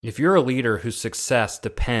If you're a leader whose success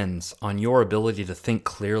depends on your ability to think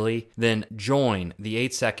clearly, then join the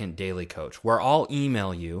 8-Second Daily Coach, where I'll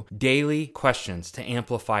email you daily questions to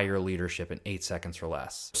amplify your leadership in 8 seconds or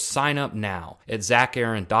less. Sign up now at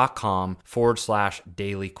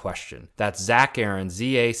zacharen.com/daily question. That's Zacharen,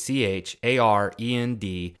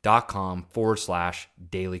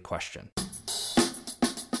 ZACHAREND.com/daily question.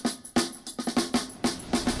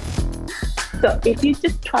 So if you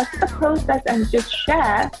just trust the process and just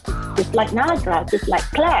share, just like Nagra, just like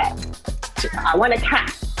Claire, I want a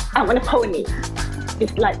cat, I want a pony.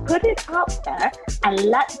 Just like put it out there and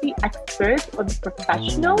let the experts or the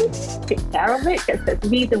professionals take care of it. Because that's the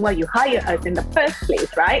reason why you hire us in the first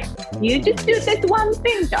place, right? You just do this one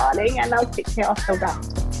thing, darling, and I'll take care of the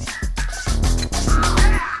rest.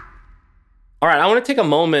 All right, I want to take a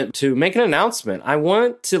moment to make an announcement. I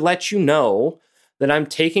want to let you know that I'm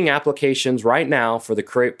taking applications right now for the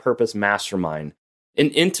Create Purpose Mastermind,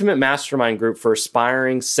 an intimate mastermind group for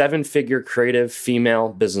aspiring 7-figure creative female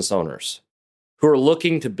business owners who are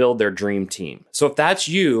looking to build their dream team. So if that's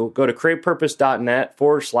you, go to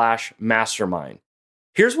createpurpose.net/mastermind.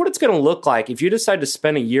 Here's what it's going to look like if you decide to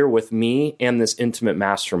spend a year with me and this intimate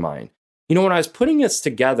mastermind. You know, when I was putting this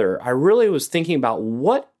together, I really was thinking about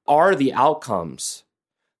what are the outcomes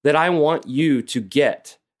that I want you to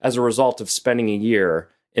get as a result of spending a year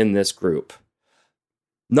in this group.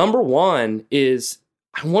 Number one is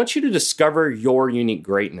I want you to discover your unique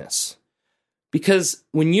greatness. Because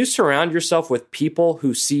when you surround yourself with people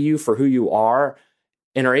who see you for who you are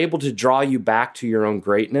and are able to draw you back to your own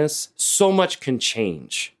greatness, so much can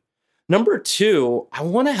change. Number two, I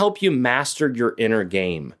want to help you master your inner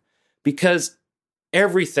game. Because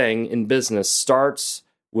everything in business starts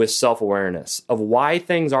with self-awareness of why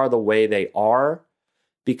things are the way they are.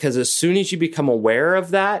 Because as soon as you become aware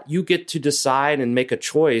of that, you get to decide and make a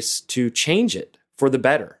choice to change it for the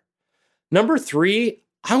better. Number three,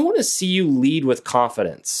 I want to see you lead with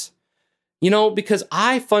confidence. You know, because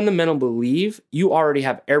I fundamentally believe you already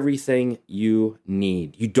have everything you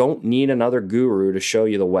need. You don't need another guru to show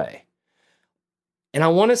you the way. And I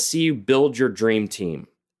want to see you build your dream team.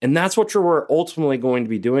 And that's what we're ultimately going to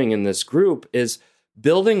be doing in this group is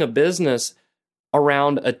building a business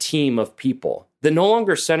around a team of people that no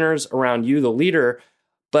longer centers around you, the leader,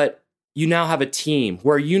 but you now have a team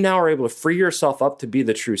where you now are able to free yourself up to be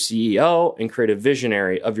the true CEO and create a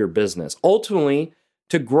visionary of your business. Ultimately,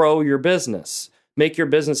 to grow your business, make your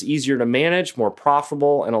business easier to manage, more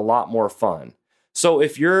profitable, and a lot more fun. So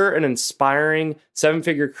if you're an inspiring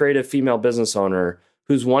 7-figure creative female business owner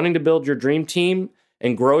who's wanting to build your dream team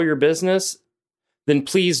and grow your business, then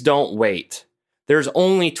please don't wait. There's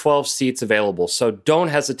only 12 seats available, so don't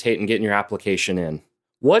hesitate in getting your application in.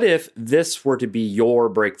 What if this were to be your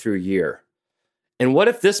breakthrough year? And what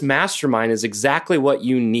if this mastermind is exactly what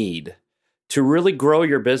you need to really grow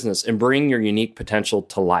your business and bring your unique potential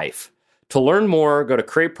to life? To learn more, go to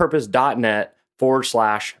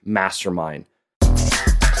createpurpose.net/mastermind.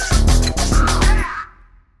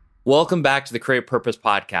 Welcome back to the Create Purpose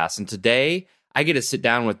podcast. And today, I get to sit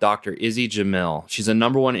down with Dr. Jamil. She's a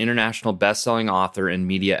 #1 international best-selling author and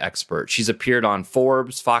media expert. She's appeared on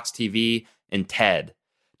Forbes, Fox TV, and TED,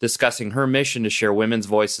 discussing her mission to share women's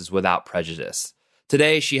voices without prejudice.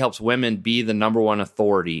 Today, she helps women be the #1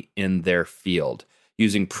 authority in their field,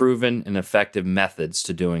 using proven and effective methods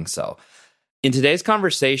to doing so. In today's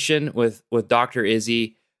conversation with Dr.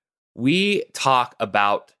 Izzy, we talk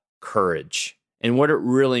about courage and what it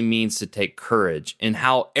really means to take courage and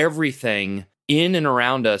how everything in and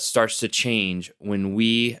around us starts to change when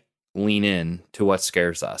we lean in to what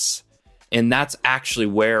scares us. And that's actually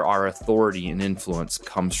where our authority and influence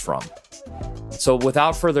comes from. So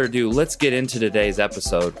without further ado, let's get into today's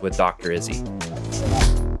episode with Dr. Izzy.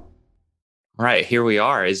 All right, here we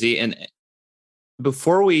are, Izzy. And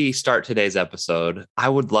before we start today's episode, I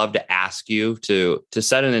would love to ask you to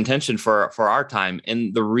set an intention for our time.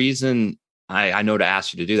 And the reason I know to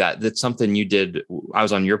ask you to do that's something you did. I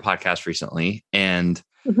was on your podcast recently, and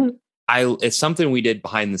it's something we did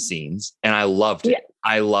behind the scenes, and I loved it. Yeah.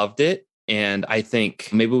 I loved it. And I think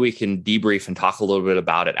maybe we can debrief and talk a little bit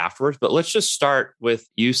about it afterwards. But let's just start with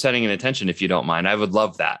you setting an intention, if you don't mind. I would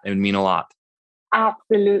love that. It would mean a lot.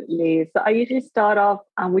 Absolutely. So I usually start off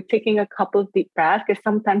with taking a couple of deep breaths, because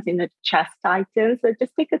sometimes the chest tightens. So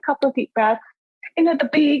just take a couple of deep breaths. The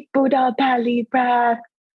big Buddha belly breath.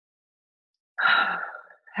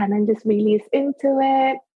 And then just release into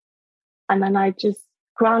it. And then I just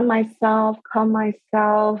ground myself, calm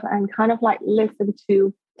myself, and kind of like listen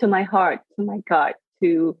to my heart, to my gut,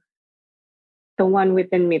 to the one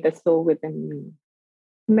within me, the soul within me.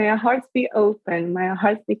 May our hearts be open. May our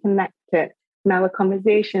hearts be connected. May our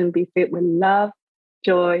conversation be filled with love,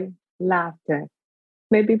 joy, laughter.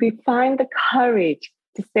 Maybe we find the courage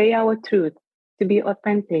to say our truth, to be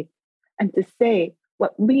authentic, and to say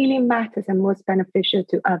what really matters and most beneficial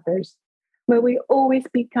to others. May we always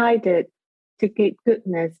be guided to get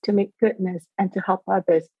goodness, to make goodness, and to help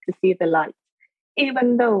others to see the light,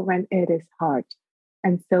 even though when it is hard.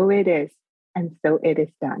 And so it is, and so it is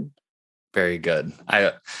done. Very good.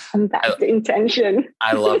 And that's the intention.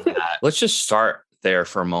 I love that. Let's just start there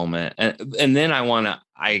for a moment. And then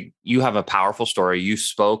you have a powerful story. You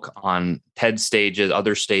spoke on TED stages,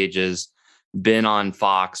 other stages, been on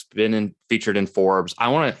Fox, featured in Forbes. I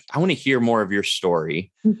want to hear more of your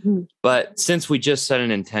story. Mm-hmm. But since we just set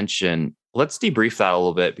an intention, let's debrief that a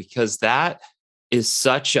little bit, because that is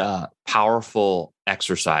such a powerful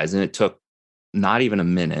exercise. And it took not even a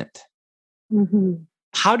minute. Mm-hmm.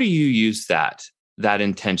 How do you use that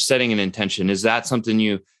intention, setting an intention? Is that something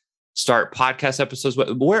you start podcast episodes?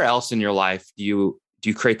 Where else in your life do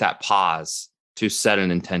you create that pause to set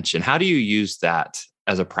an intention? How do you use that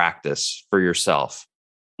as a practice for yourself?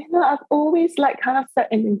 I've always kind of set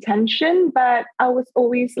an intention, but I was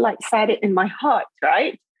always set it in my heart,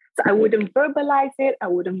 right? So I wouldn't verbalize it. I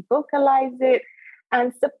wouldn't vocalize it.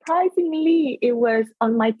 And surprisingly, it was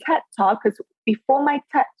on my TED Talk, because before my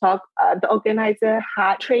TED Talk, the organizer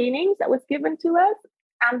had trainings that was given to us.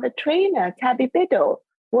 And the trainer, Tabby Biddle,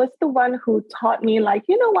 was the one who taught me,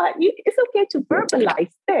 you know what, it's okay to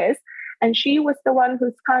verbalize this. And she was the one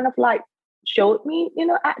who's kind of showed me,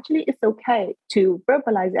 actually it's okay to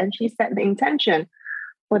verbalize. And she set the intention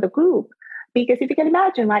for the group. Because if you can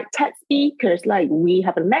imagine, TED speakers, we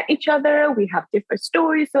haven't met each other, we have different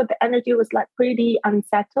stories. So the energy was pretty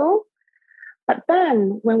unsettled. But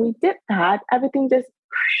then when we did that, everything just,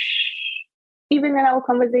 even in our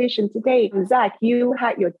conversation today, Zach, you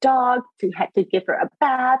had your dog, you had to give her a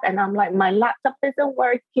bath. And I'm my laptop isn't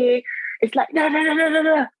working. It's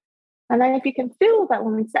no. And then if you can feel that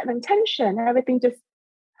when we set the intention, everything just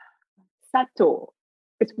settles.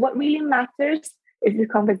 It's what really matters is the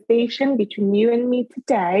conversation between you and me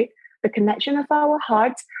today, the connection of our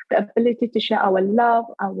hearts, the ability to share our love,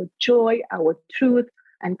 our joy, our truth,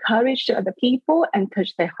 and courage to other people and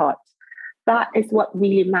touch their hearts. That is what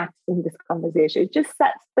really matters in this conversation. It just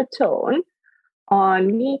sets the tone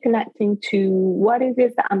on me connecting to what it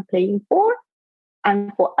is that I'm playing for,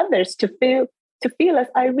 and for others to feel us.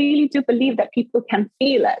 I really do believe that people can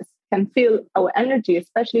feel us, can feel our energy,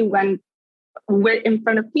 especially when we're in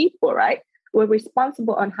front of people, right? We're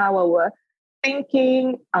responsible on how our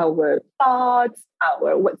thinking, our thoughts,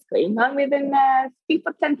 our what's going on within us.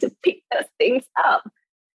 People tend to pick those things up.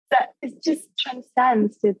 That it just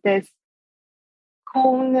transcends to this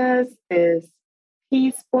coolness, this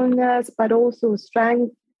peacefulness, but also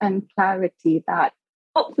strength and clarity that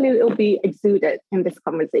hopefully it will be exuded in this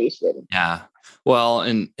conversation. Yeah. Well,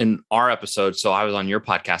 in our episode, so I was on your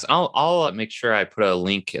podcast. I'll make sure I put a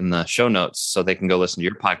link in the show notes so they can go listen to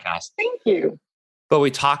your podcast. Thank you. But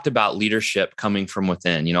we talked about leadership coming from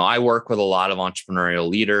within. I work with a lot of entrepreneurial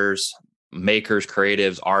leaders, makers,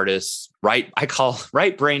 creatives, artists, right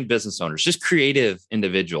brain business owners, just creative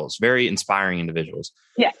individuals, very inspiring individuals.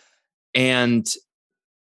 Yeah. And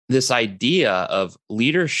this idea of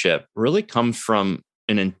leadership really comes from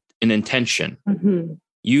an intention. Mm-hmm.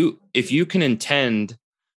 If you can intend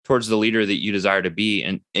towards the leader that you desire to be,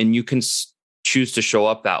 and you can choose to show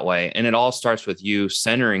up that way. And it all starts with you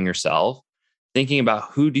centering yourself, thinking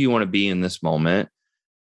about who do you want to be in this moment?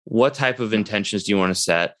 What type of intentions do you want to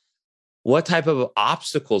set? What type of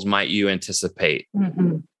obstacles might you anticipate?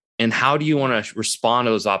 Mm-hmm. And how do you want to respond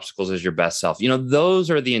to those obstacles as your best self?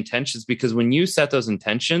 Those are the intentions, because when you set those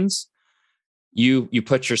intentions, you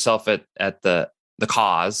put yourself at the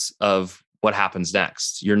cause of what happens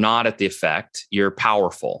next. You're not at the effect. You're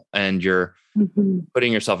powerful, and you're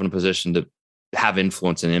putting yourself in a position to have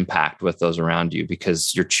influence and impact with those around you,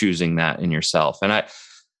 because you're choosing that in yourself. And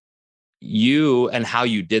how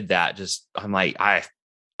you did that, I'm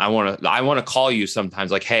I want to call you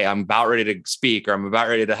sometimes hey, I'm about ready to speak, or I'm about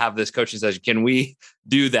ready to have this coaching session. Can we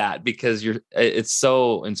do that? Because it's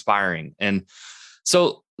so inspiring. And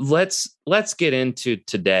so let's get into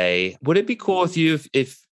today. Would it be cool with you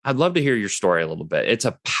if I'd love to hear your story a little bit? It's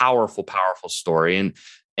a powerful, powerful story.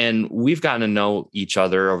 And we've gotten to know each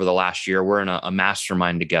other over the last year. We're in a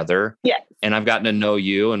mastermind together. Yes. And I've gotten to know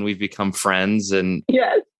you, and we've become friends, and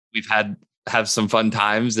yes, we've have some fun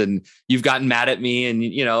times, and you've gotten mad at me, and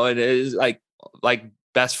it is like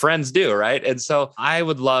best friends do, right? And so I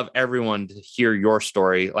would love everyone to hear your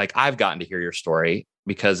story. I've gotten to hear your story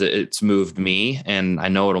because it's moved me, and I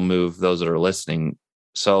know it'll move those that are listening.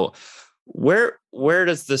 So where where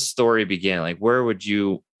does this story begin? Like, where would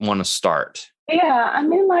you want to start? Yeah, I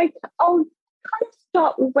mean, like, I'll kind of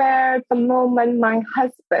start where the moment my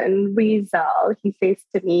husband, Rizal, he says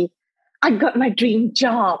to me, I got my dream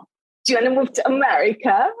job. Do you want to move to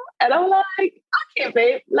America? And I'm like, okay,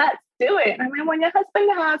 babe, let's do it. I mean, when your husband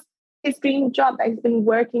has his dream job that he's been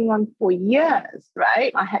working on for years,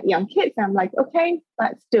 right? I had young kids. And I'm like, okay,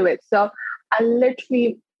 let's do it. So I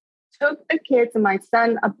literally took the kids. My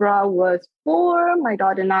son Abra was 4. My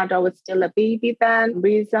daughter Nada was still a baby then.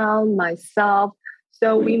 Rizal, myself.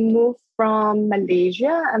 So we moved from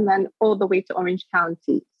Malaysia and then all the way to Orange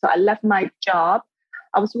County. So I left my job.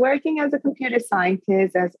 I was working as a computer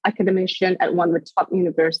scientist, as academician at one of the top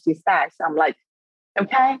universities there. So I'm like,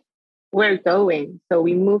 okay, we're going. So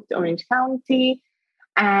we moved to Orange County.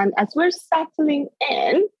 And as we're settling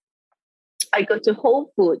in, I go to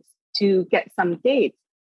Whole Foods to get some dates.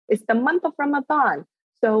 It's the month of Ramadan.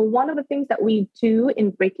 So one of the things that we do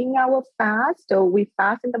in breaking our fast, so we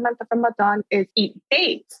fast in the month of Ramadan, is eat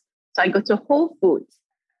dates. So I go to Whole Foods.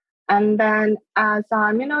 And then as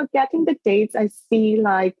I'm, getting the dates, I see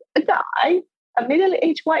like a guy, a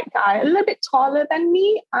middle-aged white guy, a little bit taller than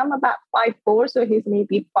me. I'm about 5'4", so he's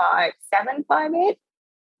maybe 5'7", 5'8".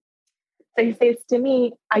 So he says to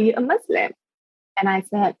me, are you a Muslim? And I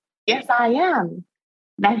said, yes, I am.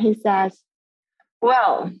 Then he says,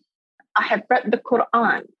 well, I have read the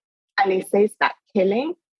Quran, and it says that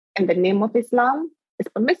killing in the name of Islam is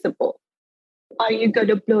permissible. Are you going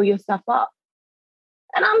to blow yourself up?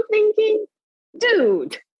 And I'm thinking,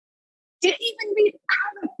 dude, do you even read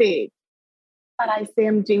Arabic? But I say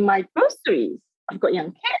I'm doing my groceries. I've got young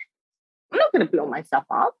kids. I'm not going to blow myself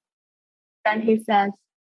up. Then he says,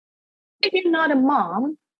 if you're not a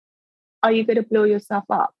mom, are you going to blow yourself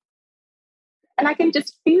up? And I can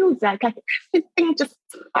just feel that, like everything just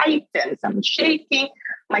tightens. I'm shaking,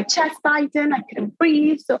 my chest tightened, I couldn't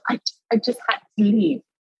breathe. So I just had to leave.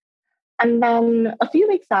 And then a few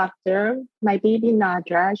weeks after, my baby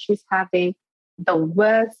Nadra, she's having the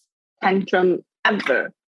worst tantrum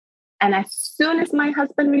ever. And as soon as my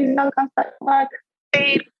husband Rizal comes back to work,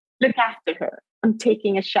 babe, look after her. I'm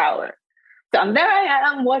taking a shower. So there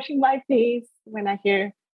I am, washing my face when I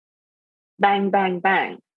hear bang, bang,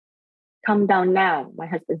 bang. Come down now, my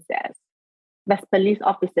husband says. There's police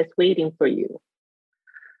officers waiting for you.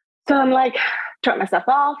 So I'm like, drop myself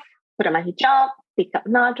off, put on my hijab, pick up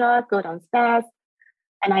Nadra, go downstairs,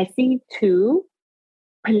 and I see 2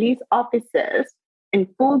 police officers in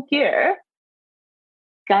full gear,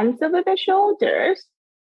 guns over their shoulders,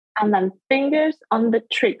 and then fingers on the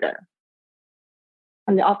trigger.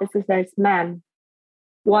 And the officer says, ma'am,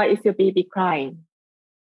 why is your baby crying?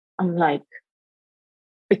 I'm like,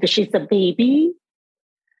 because she's a baby.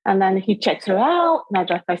 And then he checks her out.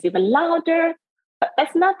 Nadra cries even louder, but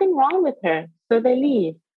there's nothing wrong with her. So they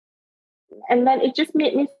leave. And then it just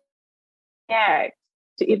made me scared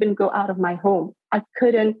to even go out of my home. I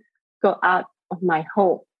couldn't go out of my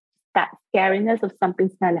home. That scariness of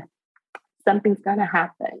something's gonna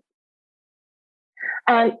happen.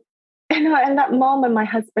 And in that moment, my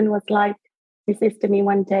husband was like, he says to me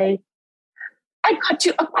one day, I got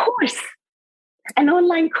you a course, an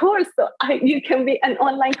online course, so you can be an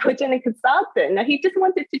online coach and a consultant. Now, he just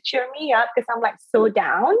wanted to cheer me up because I'm like so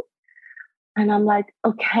down. And I'm like,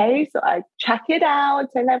 okay, so I check it out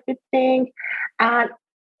and everything. And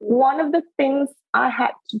one of the things I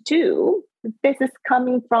had to do, this is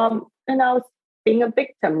coming from, being a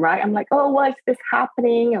victim, right? I'm like, oh, why is this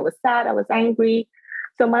happening? I was sad, I was angry.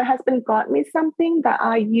 So my husband got me something that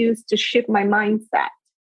I used to shift my mindset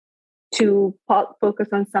to focus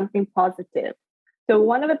on something positive. So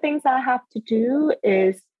one of the things I have to do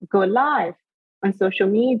is go live on social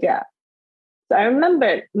media. So I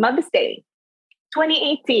remember Mother's Day,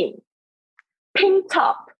 2018, pink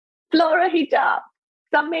top, floral hijab,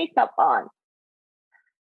 some makeup on.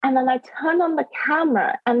 And then I turn on the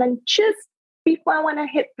camera, and then just before I want to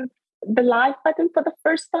hit the live button for the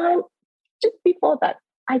first time, just before that,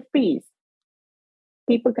 I freeze.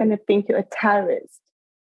 People are going to think you're a terrorist.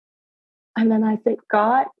 And then I said,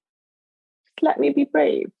 God, just let me be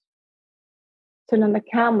brave. Turn on the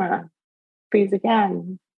camera, freeze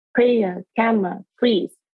again, prayer, camera,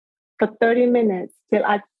 freeze for 30 minutes till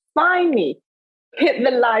I finally hit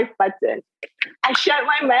the live button. I shared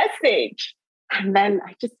my message, and then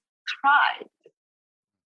I just tried.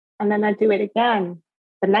 And then I do it again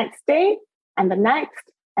the next day, and the next,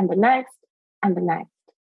 and the next, and the next.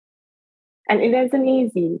 And it isn't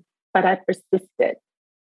easy, but I persisted.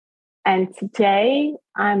 And today,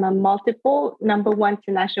 I'm a multiple #1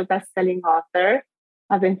 international best-selling author.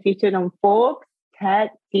 I've been featured on Forbes,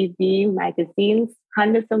 TED, TV, magazines,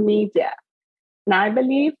 hundreds of media. And I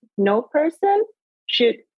believe no person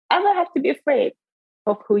should ever have to be afraid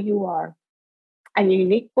of who you are. And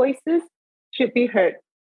unique voices should be heard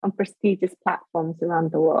on prestigious platforms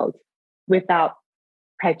around the world without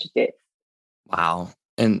prejudice. Wow.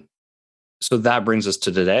 And so that brings us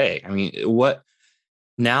to today. I mean,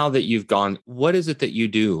 now that you've gone, what is it that you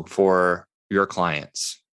do for your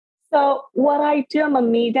clients? So what I do, I'm a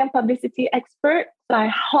media and publicity expert. So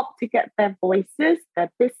I help to get their voices, their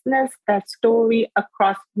business, their story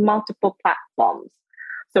across multiple platforms.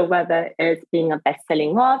 So whether it's being a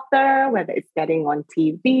best-selling author, whether it's getting on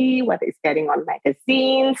TV, whether it's getting on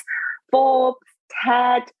magazines, Forbes,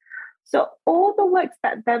 TED. So all the works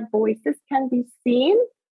that their voices can be seen,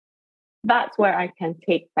 that's where I can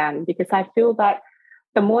take them, because I feel that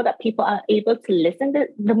the more that people are able to listen,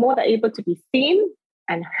 the more they're able to be seen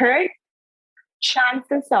and heard,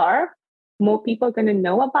 chances are more people are going to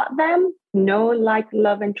know about them, know, like,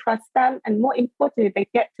 love, and trust them. And more importantly, they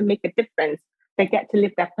get to make a difference. They get to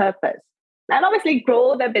live their purpose. And obviously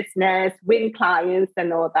grow their business, win clients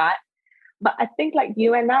and all that. But I think like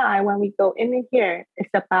you and I, when we go in here, it's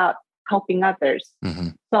about helping others,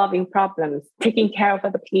 solving problems, taking care of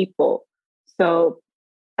other people. So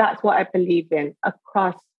that's what I believe in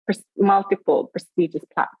across multiple prestigious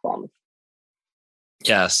platforms.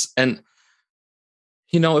 Yes. And,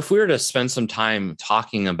 if we were to spend some time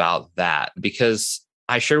talking about that, because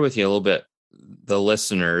I shared with you a little bit, the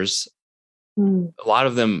listeners, a lot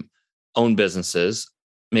of them own businesses.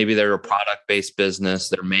 Maybe they're a product-based business,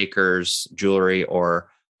 they're makers, jewelry or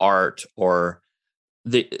art, or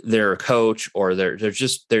they're a coach, or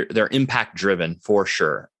they're impact driven for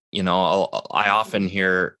sure. I often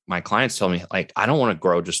hear my clients tell me, like, I don't want to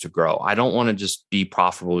grow just to grow. I don't want to just be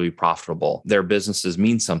profitable. Their businesses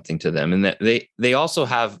mean something to them. And that they also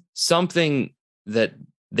have something that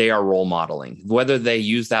they are role modeling, whether they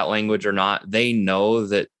use that language or not. They know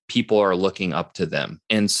that people are looking up to them.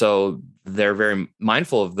 And so they're very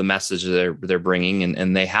mindful of the message they're bringing,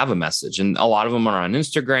 and they have a message. And a lot of them are on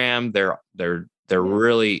Instagram. They're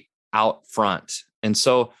really out front. And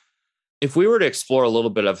so if we were to explore a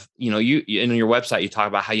little bit of, you in your website, you talk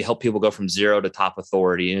about how you help people go from zero to top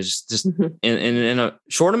authority, and it's just in a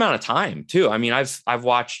short amount of time too. I mean, I've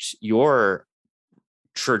watched your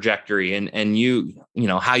trajectory and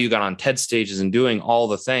how you got on TED stages and doing all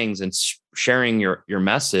the things and sharing your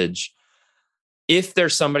message. If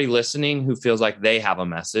there's somebody listening who feels like they have a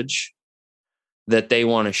message that they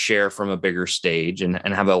want to share from a bigger stage and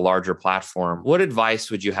have a larger platform, what advice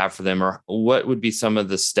would you have for them, or what would be some of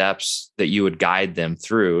the steps that you would guide them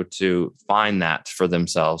through to find that for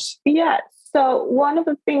themselves? Yeah. So one of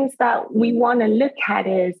the things that we want to look at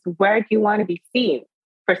is, where do you want to be seen?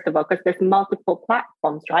 First of all, because there's multiple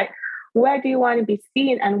platforms, right? Where do you want to be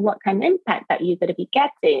seen, and what kind of impact that you're going to be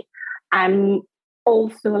getting? And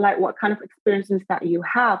also, like, what kind of experiences that you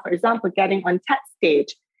have. For example, getting on TED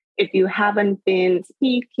stage. If you haven't been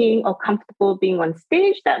speaking or comfortable being on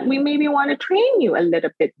stage, that we maybe want to train you a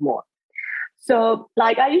little bit more. So,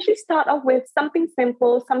 like, I usually start off with something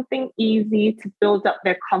simple, something easy to build up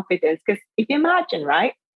their confidence. Because if you imagine,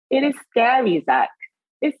 right, it is scary, Zach.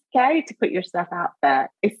 It's scary to put yourself out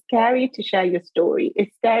there. It's scary to share your story.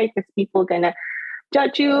 It's scary because people are going to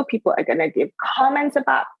judge you. People are going to give comments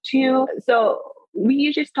about you. So we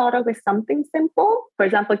usually start off with something simple. For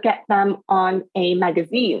example, get them on a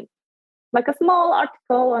magazine, like a small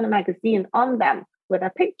article on a magazine on them with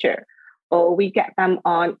a picture. Or we get them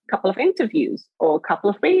on a couple of interviews or a couple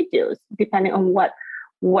of radios, depending on what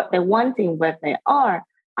they're wanting, where they are.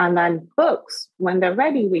 And then books. When they're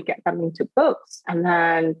ready, we get them into books. And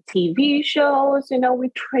then TV shows, we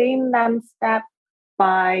train them step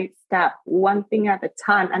by step, one thing at a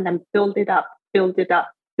time, and then build it up.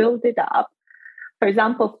 For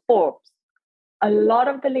example, Forbes. A lot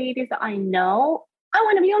of the ladies that I know, I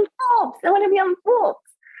want to be on Forbes.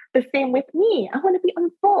 The same with me. I want to be on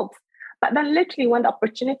Forbes. But then literally when the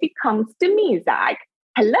opportunity comes to me, Zach,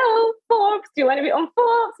 hello, Forbes, do you want to be on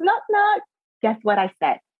Forbes? Knock. Guess what I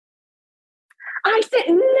said? I said,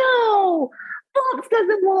 no, Forbes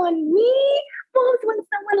doesn't want me. Forbes wants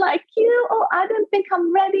someone like you. Oh, I don't think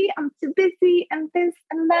I'm ready. I'm too busy and this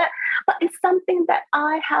and that. But it's something that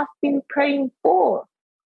I have been praying for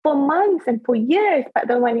months and for years. But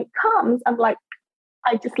then when it comes, I'm like,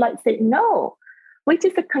 I just say no, which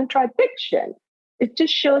is a contradiction. It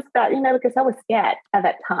just shows that, because I was scared at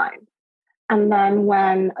that time. And then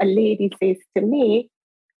when a lady says to me,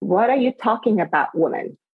 what are you talking about,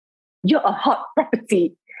 woman? You're a hot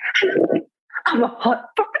property. And I'm like, I'm a hot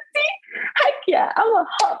property? Heck yeah, I'm a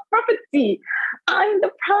hot property. I'm the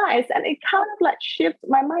prize. And it kind of like shifts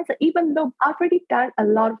my mindset, even though I've already done a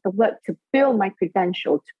lot of the work to build my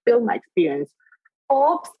credential, to build my experience.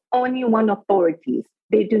 Forbes only want authorities.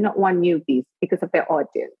 They do not want newbies because of their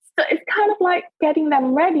audience. So it's kind of like getting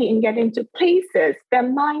them ready and getting to places, their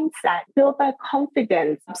mindset, build their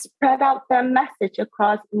confidence, spread out their message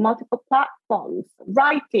across multiple platforms,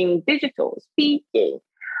 writing, digital, speaking,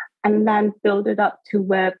 and then build it up to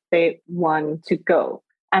where they want to go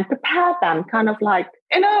and prepare them kind of like,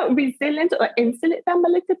 resilient or insulate them a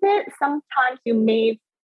little bit. Sometimes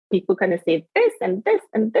people going to say this and this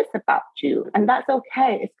and this about you, and that's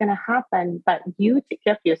okay. It's going to happen, but you take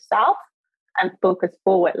care of yourself and focus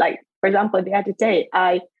forward. Like, for example, the other day,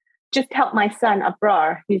 I just helped my son,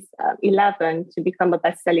 Abrar, he's 11, to become a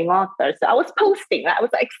best-selling author. So I was posting, I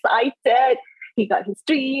was excited. He got his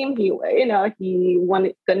dream. He going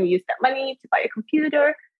to use that money to buy a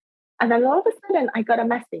computer. And then all of a sudden, I got a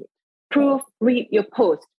message. Read your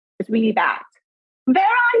post. It's really bad. There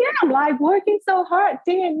I am, like working so hard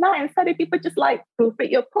day and night. And suddenly people just like,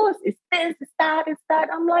 proofread your post. It's this, it's that, it's that.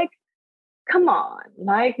 I'm like, come on.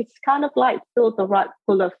 Like, it's kind of like feel the rug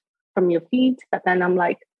pull off from your feet. But then I'm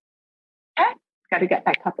like, got to get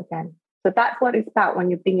back up again. So that's what it's about when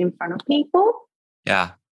you're being in front of people.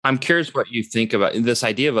 Yeah. I'm curious what you think about this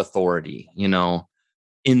idea of authority,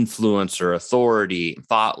 influencer, authority,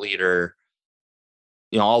 thought leader,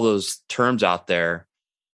 all those terms out there.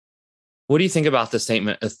 What do you think about the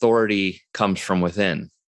statement, authority comes from within?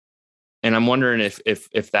 And I'm wondering if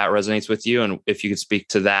that resonates with you, and if you could speak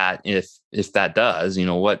to that, if that does,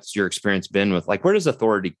 what's your experience been with, like, where does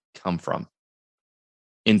authority come from?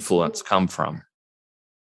 Influence come from?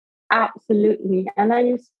 Absolutely. And then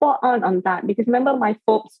you spot on that, because remember my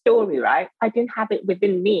Forbes story, right? I didn't have it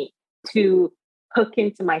within me to hook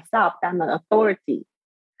into myself that I'm an authority.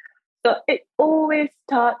 So it always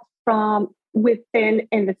starts from within,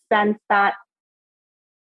 in the sense that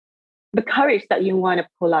the courage that you want to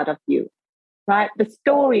pull out of you, right? The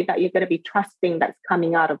story that you're going to be trusting that's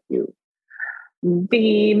coming out of you.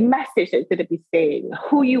 The message that you're going to be saying,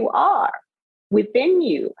 who you are within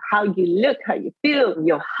you, how you look, how you feel,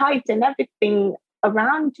 your height and everything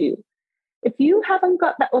around you. If you haven't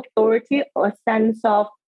got that authority or a sense of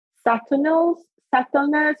settleness,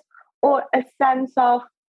 or a sense of,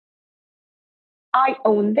 I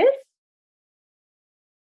own this,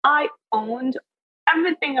 I owned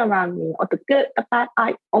everything around me, or the good, the bad,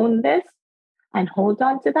 I own this, and hold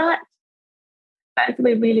on to that, that's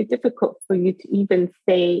going to be really difficult for you to even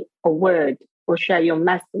say a word or share your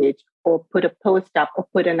message or put a post up or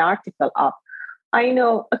put an article up. I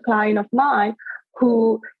know a client of mine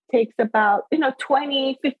who takes about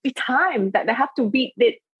 20, 50 times that they have to read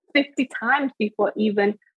it 50 times before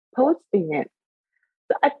even posting it.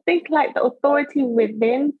 So I think like the authority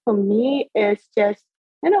within for me is just,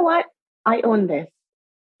 you know what? I own this.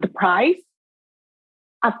 The price,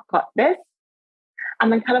 I've got this.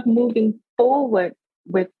 And then kind of moving forward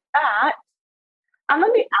with that. And on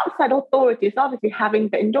the outside authorities, obviously having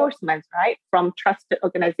the endorsements, right, from trusted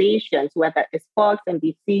organizations, whether it's Fox,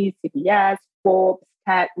 NBC, CBS, Forbes,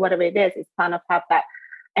 TED, whatever it is, it's kind of have that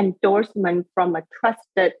endorsement from a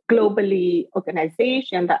trusted globally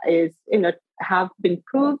organization that is, have been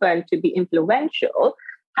proven to be influential,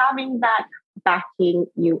 having that backing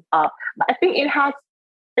you up. But I think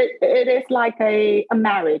it is like a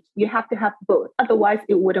marriage. You have to have both. Otherwise,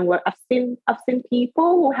 it wouldn't work. I've seen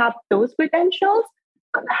people who have those credentials,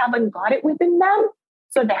 but they haven't got it within them.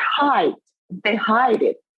 So they hide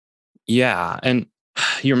it. Yeah. And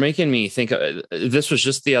you're making me think this was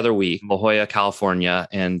just the other week, La Jolla, California.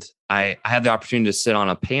 And I had the opportunity to sit on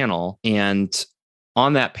a panel, and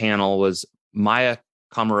on that panel was Maya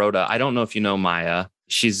Camarota. I don't know if you know Maya.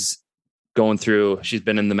 She's been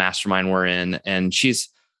in the mastermind we're in, and she's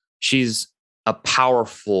a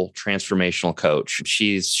powerful transformational coach.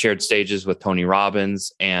 She's shared stages with Tony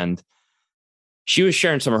Robbins, and she was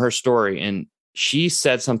sharing some of her story, and she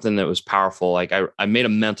said something that was powerful. Like I made a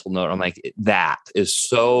mental note. I'm like, that is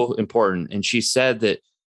so important. And she said that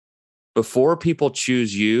before people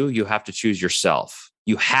choose you, you have to choose yourself.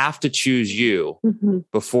 You have to choose you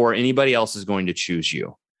before anybody else is going to choose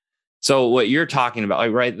you. So what you're talking about,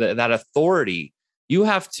 like, right, that authority, you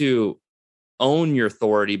have to own your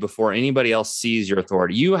authority before anybody else sees your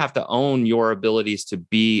authority. You have to own your abilities to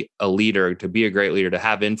be a leader, to be a great leader, to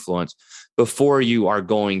have influence before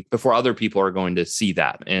other people are going to see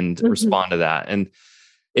that and respond to that. And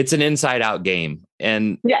it's an inside out game.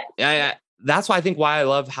 And that's why I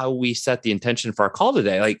love how we set the intention for our call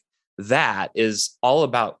today. Like, that is all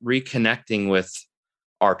about reconnecting with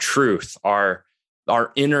our truth, our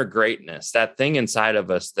our inner greatness, that thing inside of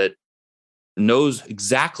us that knows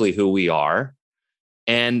exactly who we are,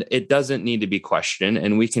 and it doesn't need to be questioned,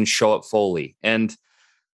 and we can show up fully. And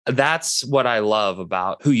that's what I love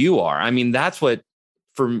about who you are. I mean, that's what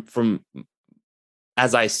from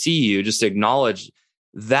as I see you, just acknowledge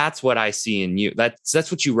that's what I see in you.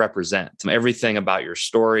 That's what you represent. Everything about your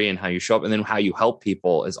story and how you show up and then how you help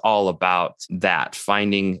people is all about that,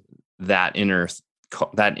 finding that inner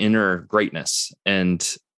greatness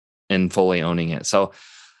and fully owning it. So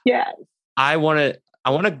yeah, I want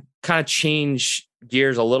to kind of change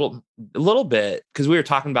gears a little bit, because we were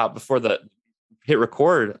talking about before the hit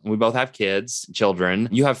record, we both have children.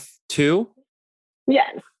 You have two?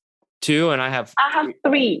 yes. Two, and I have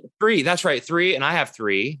three. Three, that's right. Three, and I have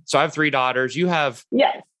three. So I have three daughters. You have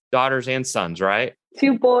yes, daughters and sons, right?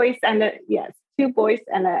 Two boys and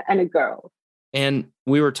a girl. And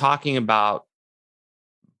we were talking about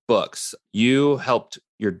books. You helped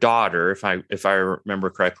your daughter, if I remember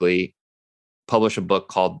correctly, publish a book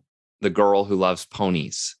called The Girl Who Loves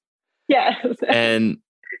Ponies. Yes. And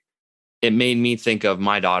it made me think of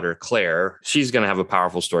my daughter, Claire. She's going to have a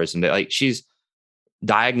powerful story someday. Like, she's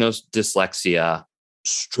diagnosed dyslexia,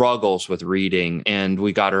 struggles with reading, and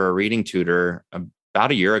we got her a reading tutor about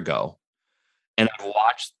a year ago. And I've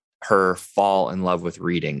watched her fall in love with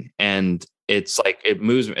reading. And it's like, it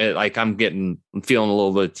moves, like I'm feeling a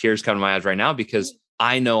little bit of tears coming to my eyes right now, because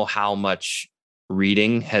I know how much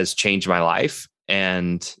reading has changed my life,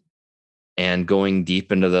 and going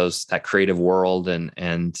deep into that creative world,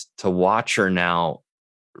 and to watch her now,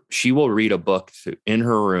 she will read a book in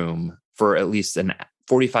her room for at least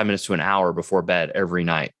 45 minutes to an hour before bed every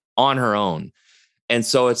night on her own. And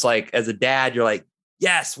so it's like, as a dad, you're like,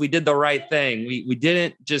 yes, we did the right thing. We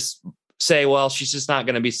didn't just say, well, she's just not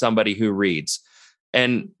going to be somebody who reads.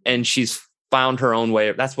 And she's found her own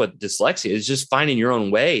way. That's what dyslexia is, just finding your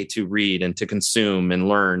own way to read and to consume and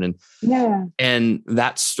learn. And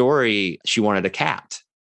that story, she wanted a cat,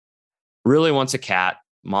 really wants a cat.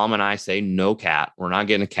 Mom and I say, no cat. We're not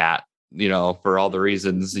getting a cat, for all the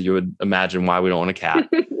reasons you would imagine why we don't want a cat.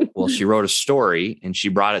 Well, she wrote a story and she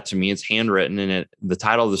brought it to me. It's handwritten, and the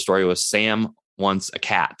title of the story was Sam Wants a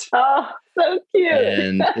Cat. Oh, so cute.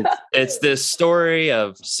 And it's this story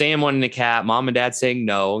of Sam wanting a cat, mom and dad saying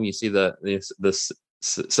no. You see the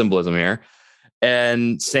symbolism here.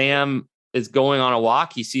 And Sam is going on a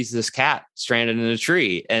walk. He sees this cat stranded in a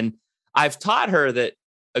tree. And I've taught her that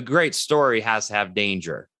a great story has to have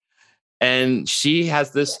danger. And she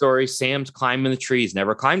has this story. Sam's climbing the trees,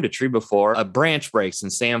 never climbed a tree before. A branch breaks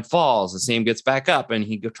and Sam falls, and Sam gets back up and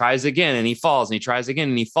he tries again and he falls, and he tries again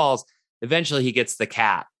and he falls. Eventually he gets the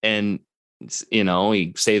cat, and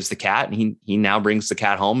he saves the cat, and he now brings the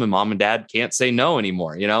cat home, and mom and dad can't say no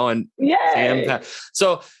anymore, and Sam,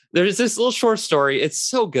 so there's this little short story. It's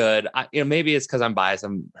so good. Maybe it's because I'm biased.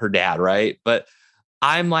 I'm her dad, right? But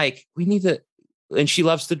I'm like, we need to. And she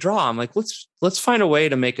loves to draw. I'm like, let's find a way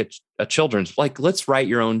to make a children's, like, let's write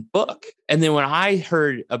your own book. And then when I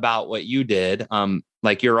heard about what you did,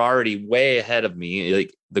 like, you're already way ahead of me,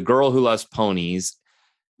 like The Girl Who Loves Ponies.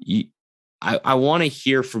 I want to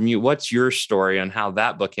hear from you. What's your story on how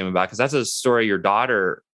that book came about? Because that's a story your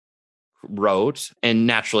daughter wrote, and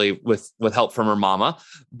naturally with help from her mama.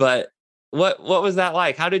 But what was that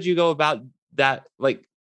like? How did you go about that? Like,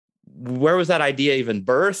 where was that idea even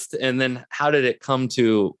birthed? And then how did it come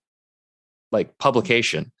to, like,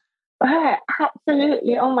 publication?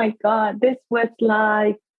 Absolutely. Oh my God. This was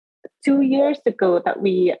like 2 years ago that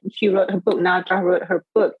she wrote her book. Nadra wrote her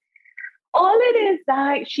book. All it is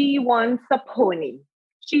that she wants a pony.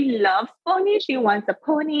 She loves ponies. She wants a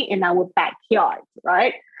pony in our backyard,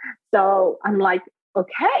 right? So I'm like,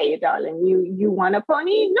 okay, darling, you want a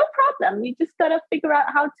pony? No problem. You just got to figure out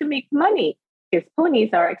how to make money, because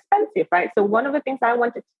ponies are expensive, right? So one of the things I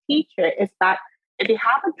wanted to teach her is that if you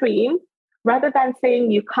have a dream, rather than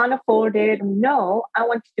saying you can't afford it, no, I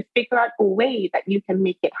want you to figure out a way that you can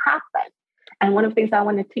make it happen. And one of the things I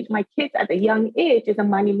want to teach my kids at a young age is a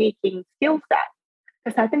money-making skill set.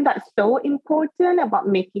 Because I think that's so important about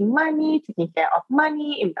making money, taking care of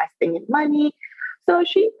money, investing in money. So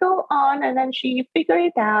she go on and then she figured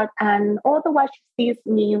it out. And all the while she sees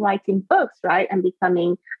me writing books, right? And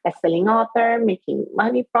becoming a selling author, making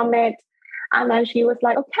money from it. And then she was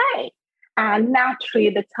like, okay. And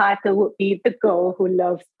naturally, the title would be The Girl Who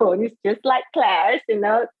Loves Ponies, just like Claire's,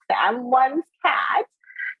 Sam wants cat.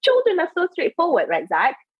 Children are so straightforward, right,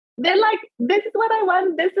 Zach? They're like, this is what I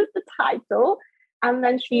want. This is the title. And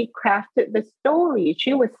then she crafted the story.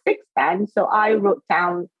 She was 6 then. So I wrote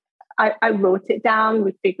it down.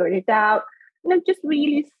 We figured it out. Just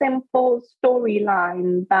really simple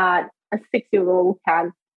storyline that a 6-year-old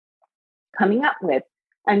can coming up with.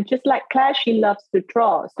 And just like Claire, she loves to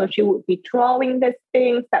draw. So she would be drawing these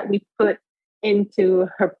things that we put into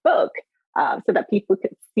her book so that people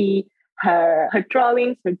could see her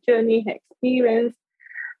drawings, her journey, her experience.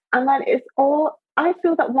 And then it's all, I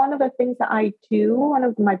feel that one of the things that I do, one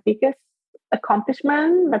of my biggest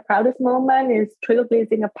accomplishment, my proudest moment is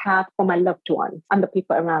trailblazing a path for my loved ones and the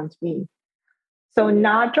people around me. So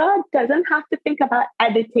Nadra doesn't have to think about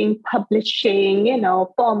editing, publishing,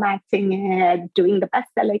 formatting it, doing the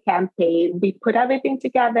bestseller campaign. We put everything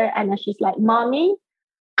together and then she's like, Mommy,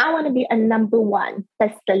 I want to be a #1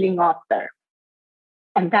 best-selling author.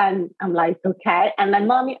 And then I'm like, okay. And then,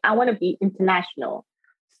 Mommy, I want to be international.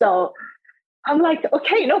 So I'm like,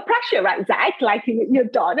 okay, no pressure, right, Zach? Like your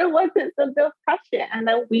daughter wasn't, so no pressure. And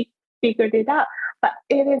then we figured it out. But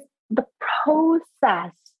it is the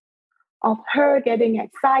process of her getting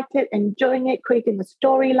excited, enjoying it, creating a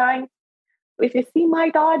storyline. If you see my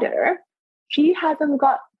daughter, she hasn't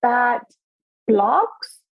got that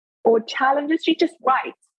blocks or challenges. She just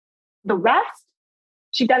writes. The rest,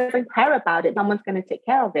 she doesn't care about it. Someone's going to take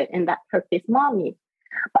care of it. In that her case, Mommy.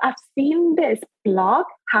 But I've seen this block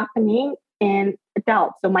happening in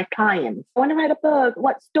adults, so my clients. I want to write a book.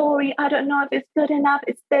 What story? I don't know if it's good enough.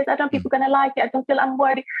 It's this. I don't know if people are going to like it. I don't feel I'm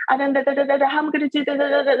worthy. I don't know how I'm going to do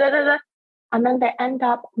da. And then they end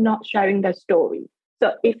up not sharing their story.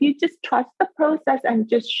 So if you just trust the process and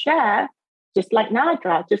just share, just like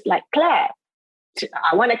Nadra, just like Claire,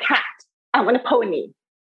 I want a cat. I want a pony.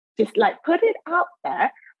 Just like put it out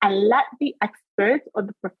there and let the experts or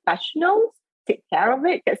the professionals take care of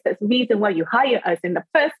it, because there's a reason why you hire us in the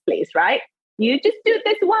first place, right? You just do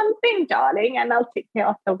this one thing, darling, and I'll take care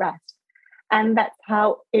of the rest. And that's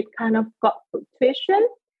how it kind of got fruition.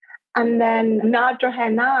 And then Nadra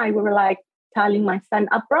and I were like telling my son,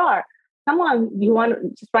 Abrar, come on, you want to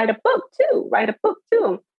just write a book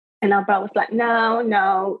too. And Abrar was like,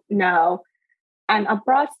 no. And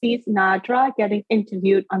Abrar sees Nadra getting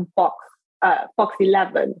interviewed on Fox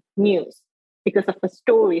 11 News because of a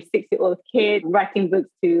story, 6-year-old kid writing books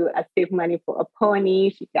to save money for a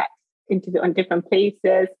pony. She got interviewed on different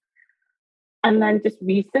places. And then just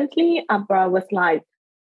recently, Abra was like,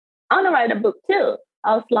 I want to write a book too.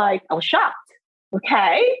 I was shocked.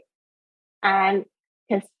 Okay. And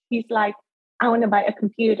because he's like, I want to buy a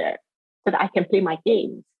computer so that I can play my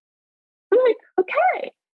games. I'm like,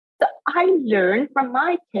 okay. So I learned from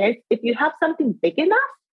my kids, if you have something big enough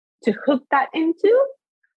to hook that into,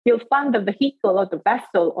 you'll find the vehicle or the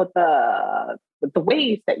vessel or the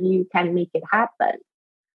ways that you can make it happen.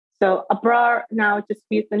 So Abrar now just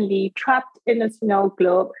recently, Trapped in a Snow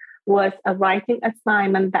Globe, was a writing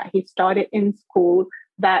assignment that he started in school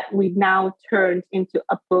that we now turned into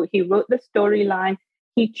a book. He wrote the storyline.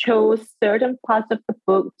 He chose certain parts of the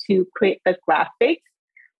book to create the graphics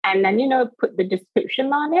and then, put the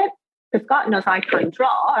description on it. Because God knows I can't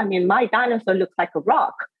draw. I mean, my dinosaur looks like a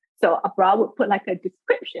rock. So Abra would put like a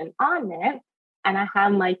description on it, and I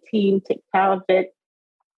have my team take care of it,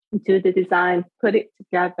 do the design, put it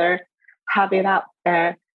together, have it out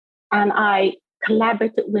there. And I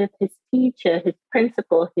collaborated with his teacher, his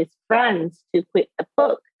principal, his friends to create the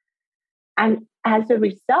book. And as a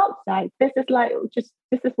result, this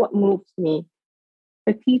is what moves me.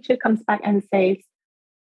 The teacher comes back and says,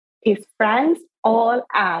 his friends all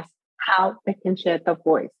ask how they can share the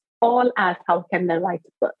voice, all ask how can they write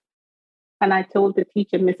a book. And I told the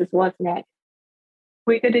teacher, Mrs. Wozniak,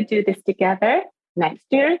 we're going to do this together next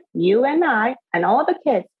year, you and I, and all the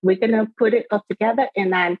kids, we're going to put it all together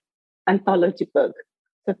in an anthology book.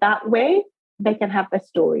 So that way they can have the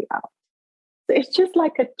story out. So it's just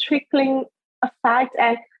like a trickling effect.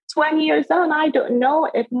 And 20 years on, I don't know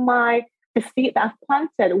if the seed that I've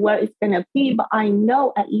planted, where it's going to be, but I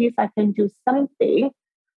know at least I can do something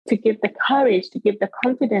to give the courage, to give the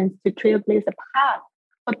confidence to trailblaze a path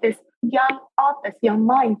for this young author, young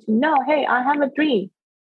mind to know, hey, I have a dream.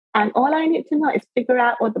 And all I need to know is figure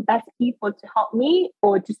out all the best people to help me,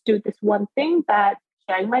 or just do this one thing, that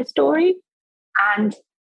sharing my story. And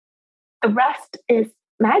the rest is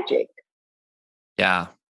magic. Yeah.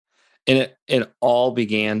 And it all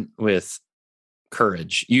began with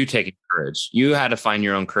courage. You taking courage. You had to find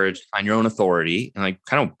your own courage, find your own authority. And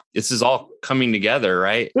this is all coming together,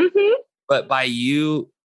 right? Mm-hmm. But by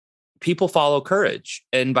you, people follow courage.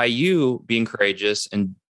 And by you being courageous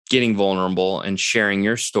and getting vulnerable and sharing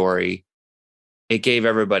your story, it gave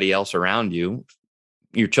everybody else around you,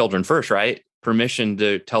 your children first, right? Permission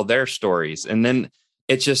to tell their stories. And then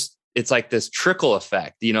it's like this trickle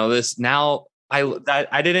effect, this now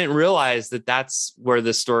I didn't realize that that's where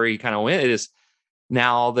the story kind of went. It is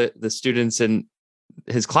now the students in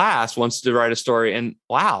his class wants to write a story, and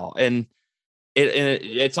wow. And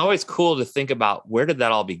it's always cool to think about, where did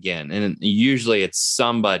that all begin? And usually it's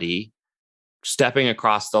somebody stepping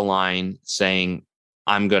across the line saying,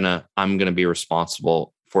 I'm going to be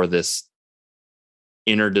responsible for this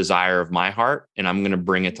inner desire of my heart, and I'm going to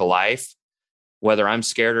bring it to life. Whether I'm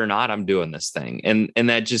scared or not, I'm doing this thing. And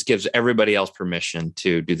that just gives everybody else permission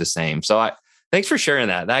to do the same. So thanks for sharing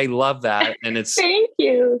that. I love that. And it's Thank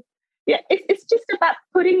you. Yeah, it's just about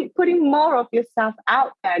putting more of yourself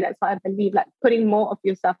out there. That's what I believe, like putting more of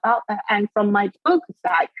yourself out there. And from my book,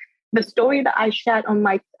 like the story that I shared on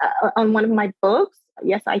my on one of my books,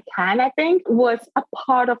 Yes, I Can, I think, was a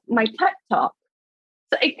part of my TED Talk.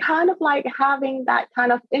 So it kind of like having that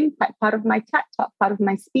kind of impact, part of my TED Talk, part of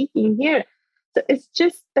my speaking here. So it's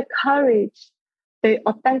just the courage, the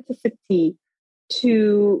authenticity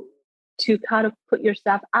to kind of put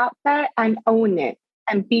yourself out there and own it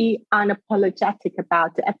and be unapologetic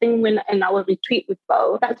about it. I think when in our retreat with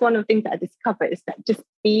Bo, that's one of the things that I discovered, is that just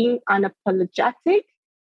being unapologetic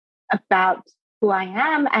about who I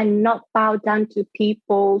am and not bow down to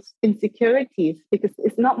people's insecurities, because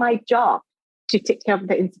it's not my job to take care of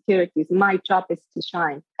the insecurities. My job is to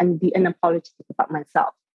shine and be unapologetic about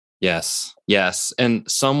myself. Yes. Yes. And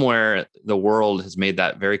somewhere the world has made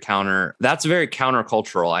that that's very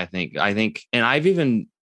countercultural, I think, and I've even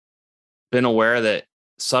been aware that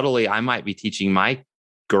subtly I might be teaching my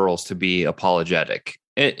girls to be apologetic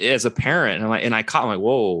as a parent. And I caught, I'm like,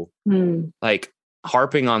 whoa, like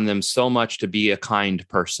harping on them so much to be a kind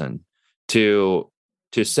person, to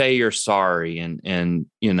say you're sorry. And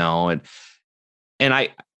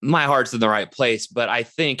my heart's in the right place, but I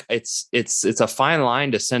think it's a fine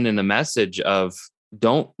line to send in the message of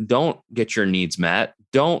don't get your needs met.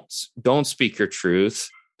 Don't speak your truth.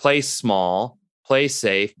 Play small, play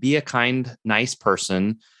safe, be a kind, nice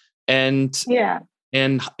person. And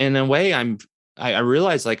in a way I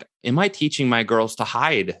realize, like, am I teaching my girls to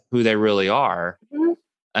hide who they really are? Mm-hmm.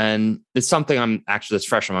 And it's something that's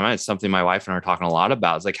fresh in my mind. It's something my wife and I are talking a lot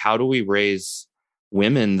about. It's like, how do we raise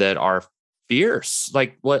women that are fierce?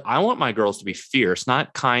 Like, what I want my girls to be fierce,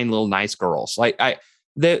 not kind little nice girls. Like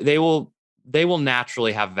they will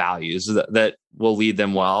naturally have values that will lead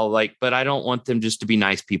them well. Like, but I don't want them just to be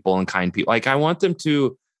nice people and kind people. Like, I want them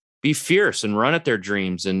to be fierce and run at their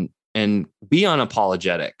dreams and be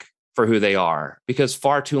unapologetic for who they are, because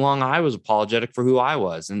far too long I was apologetic for who I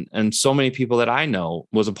was. And so many people that I know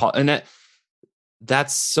and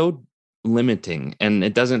that's so limiting, and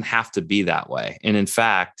it doesn't have to be that way. And in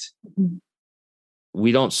fact,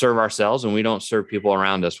 we don't serve ourselves and we don't serve people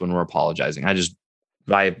around us when we're apologizing.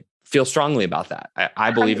 I feel strongly about that.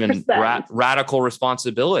 I believe 100%. In radical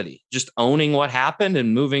responsibility, just owning what happened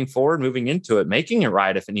and moving forward, moving into it, making it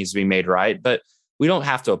right if it needs to be made right. But we don't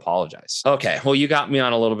have to apologize. Okay. Well, you got me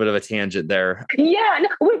on a little bit of a tangent there. Yeah. No,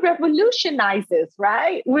 we revolutionize this,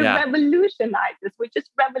 right? We revolutionize this. We're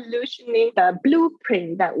just revolutioning the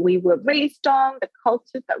blueprint that we were raised on, the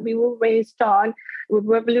culture that we were raised on. We're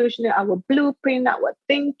revolutioning our blueprint, our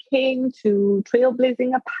thinking, to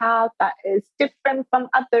trailblazing a path that is different from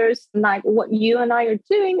others. Like what you and I are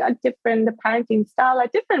doing are different. The parenting style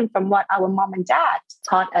are different from what our mom and dad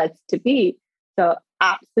taught us to be. So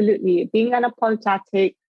absolutely, being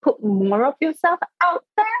unapologetic, put more of yourself out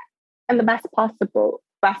there in the best possible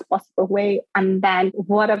way. And then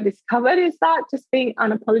what I've discovered is that just being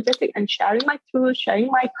unapologetic and sharing my truth, sharing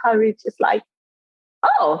my courage is like,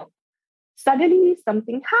 oh, suddenly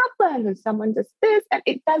something happened and someone does this. And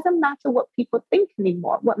it doesn't matter what people think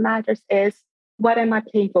anymore. What matters is, what am I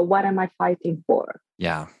paying for? What am I fighting for?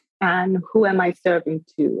 Yeah. And who am I serving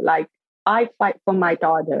to? Like, I fight for my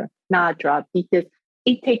daughter, Nadra, because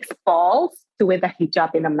it takes balls to wear the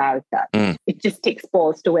hijab in America. It just takes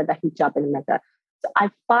balls to wear the hijab in America. So I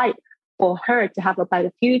fight for her to have a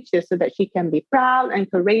better future so that she can be proud and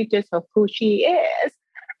courageous of who she is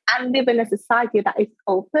and live in a society that is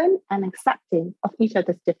open and accepting of each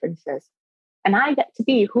other's differences. And I get to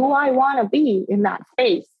be who I want to be in that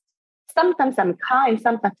space. Sometimes I'm kind,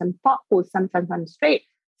 sometimes I'm thoughtful, sometimes I'm straight,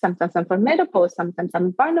 sometimes I'm formidable, sometimes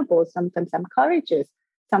I'm vulnerable, sometimes I'm courageous.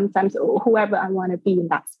 Sometimes whoever I want to be in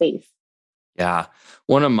that space. Yeah.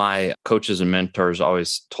 One of my coaches and mentors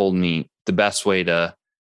always told me the best way to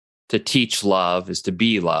teach love is to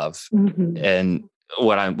be love. Mm-hmm. And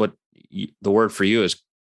the word for you is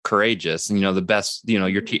courageous. And, the best,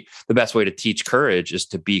 the best way to teach courage is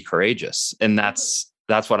to be courageous. And that's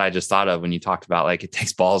what I just thought of when you talked about, like, it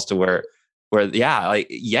takes balls to where, like,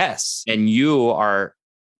 yes. And you are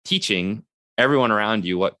teaching everyone around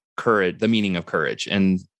you what courage, the meaning of courage.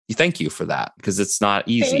 And thank you for that, because it's not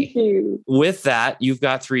easy. Thank you. With that, you've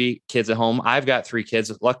got 3 kids at home. I've got 3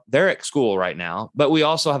 kids. Look, they're at school right now, but we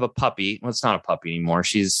also have a puppy. Well, it's not a puppy anymore.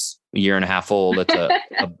 She's a year and a half old. It's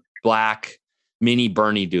a black mini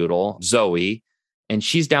Bernie doodle, Zoe. And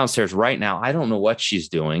she's downstairs right now. I don't know what she's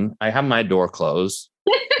doing. I have my door closed.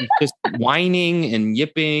 She's just whining and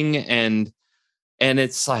yipping. And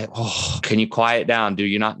it's like, oh, can you quiet down? Do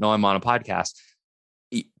you not know I'm on a podcast?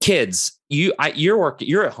 Kids, you're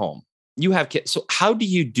at home. You have kids. So how do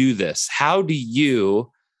you do this? How do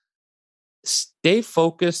you stay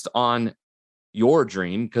focused on your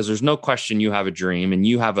dream? Because there's no question you have a dream and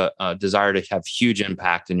you have a desire to have huge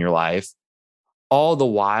impact in your life. All the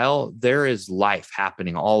while, there is life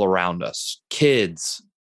happening all around us. Kids,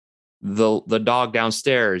 the dog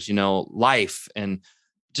downstairs, life and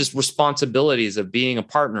just responsibilities of being a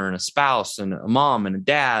partner and a spouse and a mom and a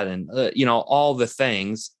dad and, all the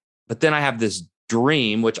things. But then I have this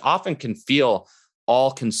dream, which often can feel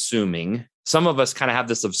all consuming. Some of us kind of have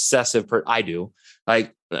this obsessive, I do,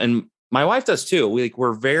 and my wife does too.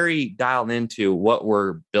 We're very dialed into what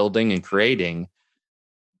we're building and creating,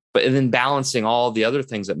 but and then balancing all the other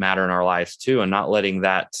things that matter in our lives too, and not letting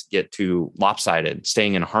that get too lopsided,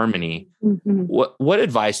 staying in harmony. Mm-hmm. What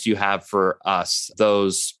advice do you have for us,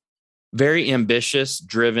 those very ambitious,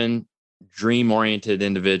 driven, dream-oriented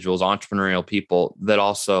individuals, entrepreneurial people that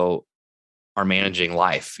also are managing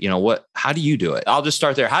life? How do you do it? I'll just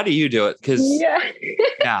start there. How do you do it? Because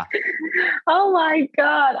yeah. Oh my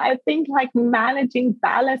God. I think managing,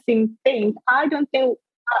 balancing things, I don't think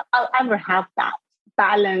I'll ever have that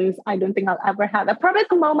balance. I don't think I'll ever have that. Probably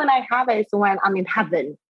the moment I have it is when I'm in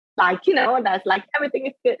heaven. That's everything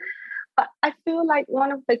is good. But I feel like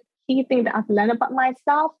one of the key things that I've learned about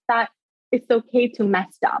myself, that it's okay to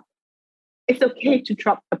mess up. It's okay to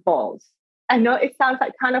drop the balls. I know it sounds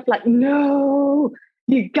no,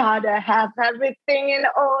 you gotta have everything in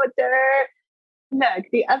order. Look,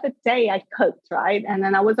 the other day I cooked, right? And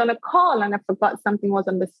then I was on a call and I forgot something was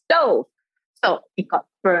on the stove. So it got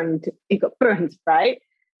burned, right?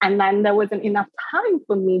 And then there wasn't enough time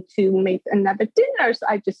for me to make another dinner. So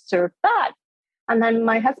I just served that. And then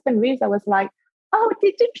my husband, Reza, was like, oh,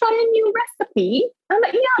 did you try a new recipe? I'm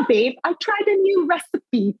like, yeah, babe, I tried a new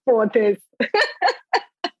recipe for this.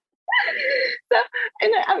 So,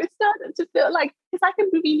 and I started to feel because I can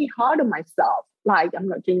be really hard on myself. I'm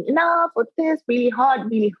not doing enough or this, really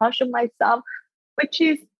harsh on myself, which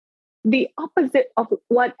is the opposite of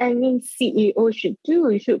what any CEO should do.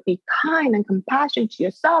 You should be kind and compassionate to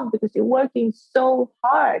yourself because you're working so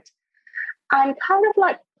hard. And kind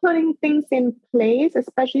of putting things in place,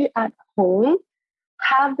 especially at home,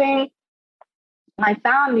 having my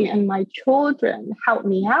family and my children help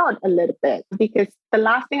me out a little bit, because the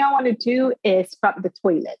last thing I want to do is scrub the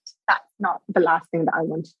toilet. That's not the last thing that I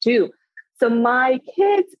want to do. So my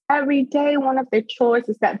kids, every day, one of their chores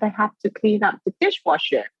is that they have to clean up the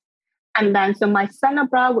dishwasher. And then, so my son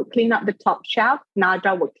Abra would clean up the top shelf,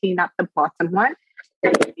 Nadra would clean up the bottom one,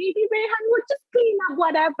 and baby Rehan would just clean up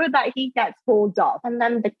whatever that he gets hold of. And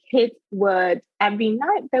then the kids would, every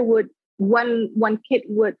night, one kid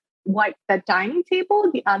would wipe the dining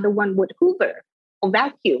table, the other one would hoover or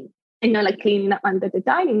vacuum, cleaning up under the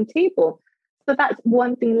dining table. So that's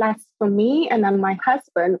one thing less for me. And then my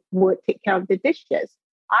husband would take care of the dishes.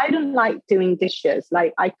 I don't like doing dishes.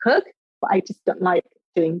 I cook, but I just don't like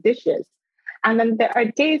doing dishes. And then there are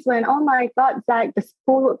days when, oh my God, Zach, the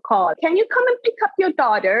school would call. Can you come and pick up your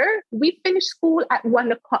daughter? We finished school at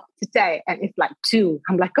 1:00 today. And it's 2.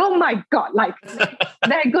 I'm like, oh my God,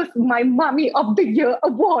 there goes my Mommy of the Year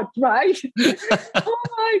award, right? Oh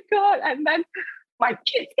my God. And then my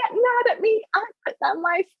kids get mad at me. I put that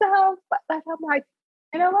myself. But then I'm like,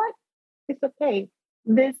 you know what? It's okay.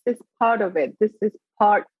 This is part of it. This is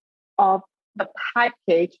part of the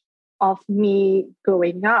package of me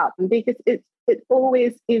growing up, because it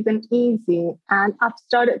always isn't easy. And I've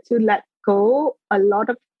started to let go a lot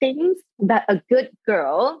of things that a good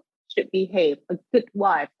girl should behave, a good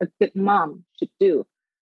wife, a good mom should do.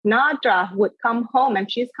 Nadra would come home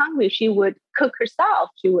and she's hungry. She would cook herself.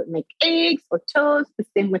 She would make eggs or toast, the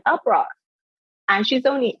same with Abra. And she's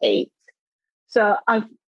only 8. So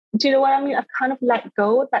do you know what I mean? I've kind of let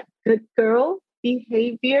go of that good girl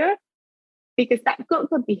behavior, because that good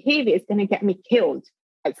girl behavior is going to get me killed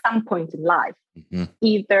at some point in life. Mm-hmm.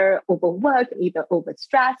 Either overworked, either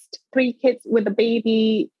overstressed. 3 kids with a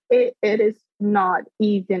baby, it is not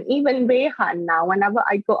easy. And even Rehan now, whenever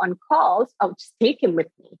I go on calls, I'll just take him with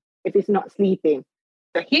me if he's not sleeping.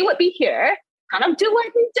 So he would be here, kind of do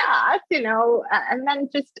what he does, and then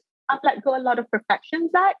just I've let go a lot of perfection,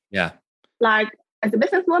 Zach. Yeah. as a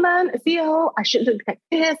businesswoman, a CEO, I should look like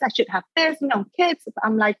this. I should have this, kids. But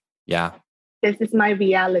I'm like, Yeah. this is my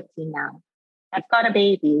reality now. I've got a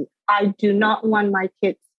baby. I do not want my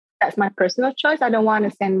kids. That's my personal choice. I don't want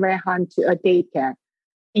to send Rehan to a daycare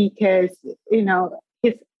because,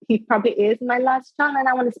 he probably is my last child and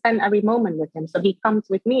I want to spend every moment with him. So he comes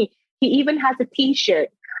with me. He even has a t-shirt,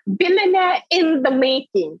 billionaire in the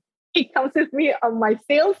making. He comes with me on my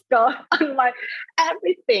sales call, on my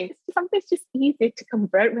everything. Sometimes it's just easy to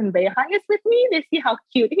convert when Rehan is with me. They see how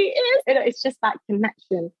cute he is. It's just that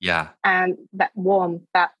connection. Yeah. And that warmth,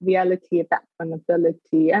 that reality, that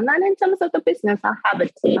vulnerability. And then in terms of the business, I have a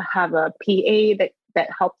team. I have a PA that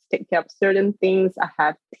helps take care of certain things. I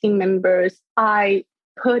have team members. I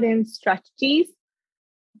put in strategies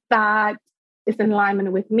that is in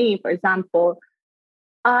alignment with me. For example,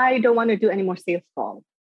 I don't want to do any more sales calls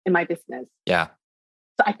in my business. Yeah.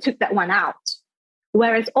 So I took that one out.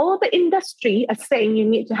 Whereas all the industry are saying you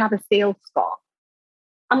need to have a sales call.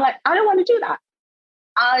 I'm like, I don't want to do that.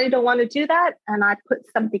 I don't want to do that. And I put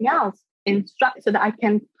something else in so that I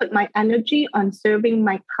can put my energy on serving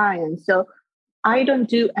my clients. So I don't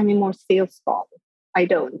do any more sales calls. I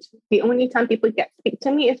don't. The only time people speak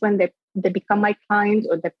to me is when they become my clients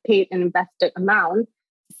or they paid an invested amount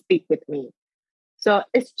to speak with me. So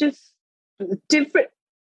it's just different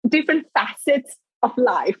facets of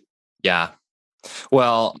life. Yeah.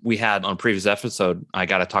 Well, we had on a previous episode, I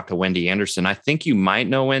got to talk to Wendy Anderson. I think you might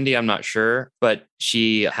know Wendy. I'm not sure, but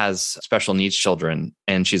she has special needs children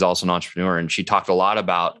and she's also an entrepreneur. And she talked a lot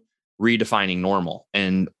about redefining normal.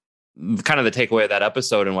 And kind of the takeaway of that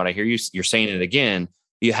episode and what I hear you're saying it again,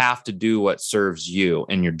 you have to do what serves you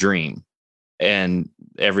and your dream and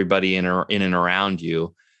everybody in and around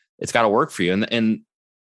you. It's got to work for you. And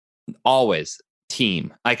always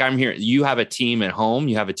team. Like I'm here, you have a team at home,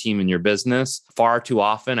 you have a team in your business. Far too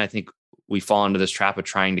often, I think we fall into this trap of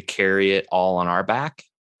trying to carry it all on our back.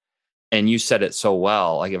 And you said it so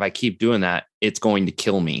well. Like if I keep doing that, it's going to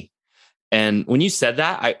kill me. And when you said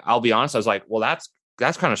that, I'll be honest, I was like, well,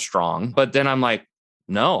 that's kind of strong. But then I'm like,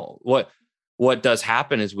 no, what does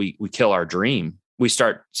happen is we kill our dream. We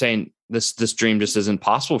start saying this dream just isn't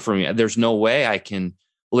possible for me. There's no way I can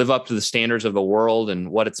live up to the standards of the world and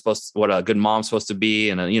what a good mom's supposed to be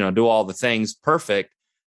and, do all the things perfect,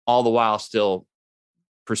 all the while still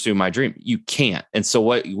pursue my dream. You can't. And so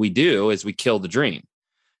what we do is we kill the dream.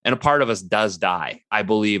 And a part of us does die. I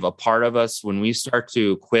believe a part of us, when we start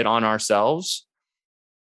to quit on ourselves,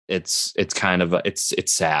 it's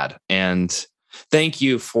sad. And thank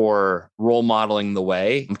you for role modeling the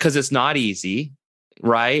way, because it's not easy,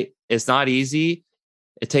 right? It's not easy.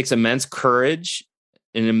 It takes immense courage,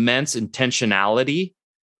 an immense intentionality,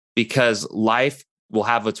 because life will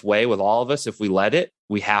have its way with all of us if we let it.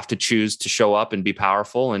 We have to choose to show up and be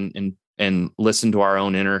powerful and listen to our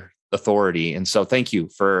own inner authority. And so thank you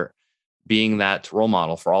for being that role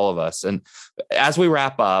model for all of us. And as we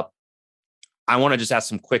wrap up, I want to just ask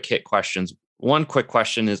some quick hit questions. One quick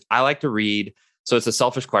question is, I like to read. So it's a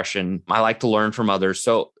selfish question. I like to learn from others.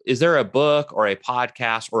 So is there a book or a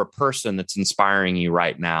podcast or a person that's inspiring you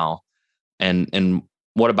right now? And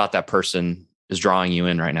what about that person is drawing you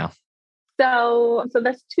in right now? So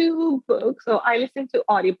there's two books. So I listen to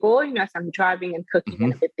Audible, as I'm driving and cooking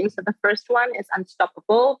and everything. So the first one is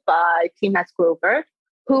Unstoppable by T. Max Grover,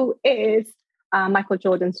 who is Michael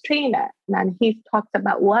Jordan's trainer. And he talks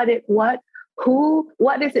about what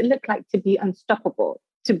does it look like to be unstoppable,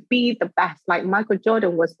 to be the best. Like Michael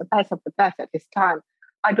Jordan was the best of the best at his time.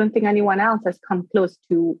 I don't think anyone else has come close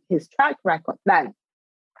to his track record then.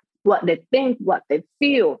 What they think, what they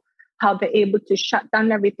feel, how they're able to shut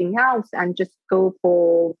down everything else and just go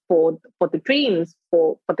for the dreams,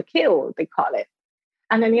 for the kill, they call it.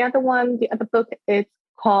 And then the other book is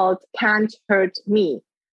called Can't Hurt Me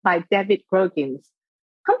by David Goggins.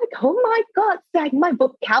 I'm like, oh my God, like my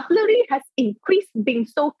vocabulary has increased, being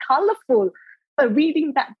so colorful. But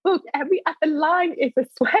reading that book, every other line is a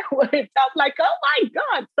swear word. I'm like, oh my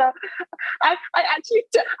God. So I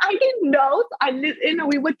didn't know.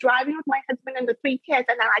 We were driving with my husband and the three kids,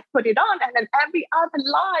 and then I put it on, and then every other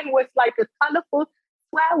line was like a colorful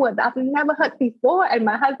swear word I've never heard before. And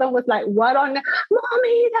my husband was like, what on?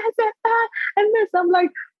 Mommy, that's it. And then I'm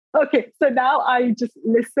like, okay. So now I just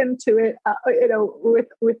listen to it,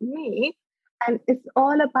 with me. And it's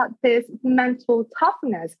all about this mental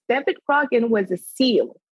toughness. David Goggins was a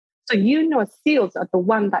SEAL. So SEALs are the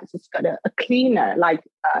one that's just got a cleaner, like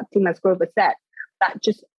Thomas Grover said, that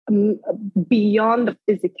just beyond the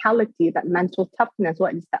physicality, that mental toughness.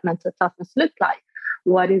 What does that mental toughness look like?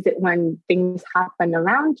 What is it when things happen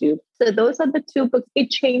around you? So those are the two books.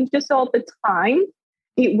 It changes all the time.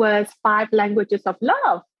 It was Five Languages of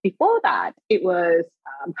Love. Before that, it was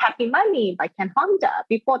Happy Money by Ken Honda.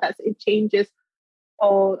 Before that, it changes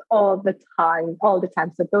all the time.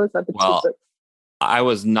 So those are the two books. I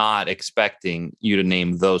was not expecting you to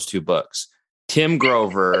name those two books. Tim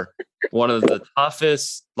Grover, one of the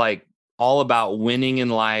toughest, like all about winning in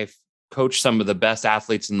life, coached some of the best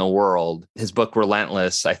athletes in the world. His book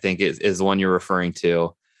Relentless, I think, is the one you're referring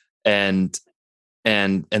to. And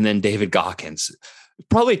then David Goggins,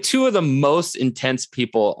 probably two of the most intense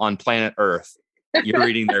people on planet Earth. You're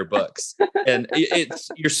reading their books, and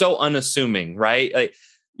you're so unassuming, right? Like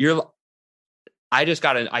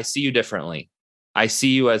I see you differently. I see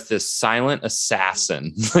you as this silent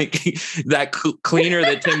assassin, like that cleaner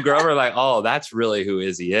that Tim Grover, like, oh, that's really who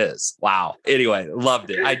Izzy is. Wow. Anyway, loved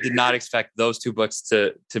it. I did not expect those two books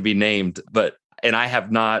to be named, and I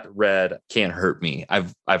have not read Can't Hurt Me.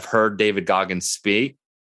 I've heard David Goggins speak,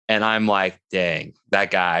 and I'm like, dang,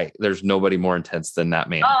 that guy, there's nobody more intense than that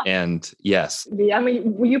man. And yes. I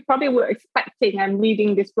mean, you probably were expecting I'm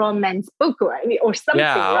reading this romance book, right? Or something,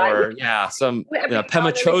 right? Or some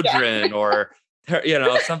Pema Chodron or,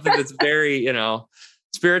 something that's very,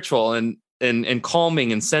 spiritual and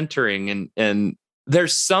calming and centering. And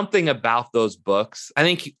there's something about those books. I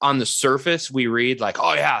think on the surface, we read like,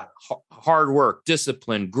 oh yeah, hard work,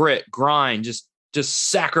 discipline, grit, grind, just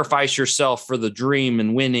sacrifice yourself for the dream,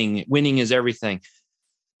 and winning is everything.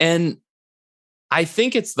 And I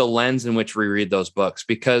think it's the lens in which we read those books,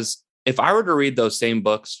 because if I were to read those same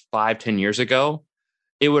books 5-10 years ago,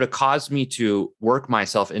 it would have caused me to work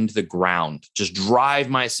myself into the ground, just drive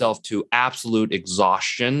myself to absolute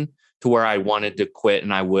exhaustion to where I wanted to quit,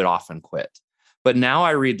 and I would often quit. But now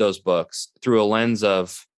I read those books through a lens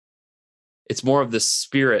of, it's more of the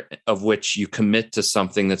spirit of which you commit to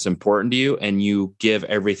something that's important to you and you give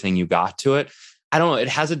everything you got to it. I don't know. It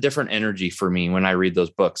has a different energy for me when I read those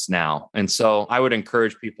books now. And so I would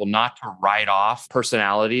encourage people not to write off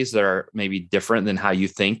personalities that are maybe different than how you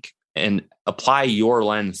think, and apply your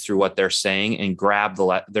lens through what they're saying and grab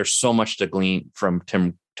there's so much to glean from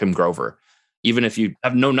Tim Grover. Even if you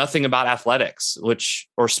know nothing about athletics,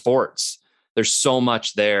 or sports, there's so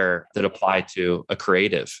much there that apply to a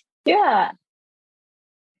creative. Yeah.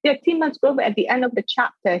 Tim Grover, at the end of the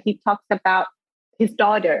chapter, he talks about his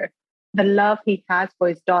daughter, the love he has for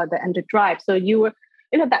his daughter and the drive. So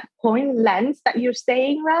that point lens that you're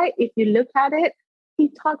saying, right? If you look at it, he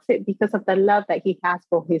talks it because of the love that he has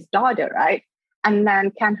for his daughter, right? And then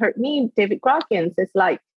Can't Hurt Me, David Goggins is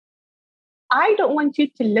like, I don't want you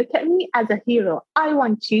to look at me as a hero. I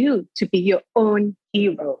want you to be your own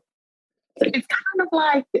hero. So it's kind of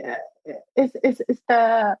like, it's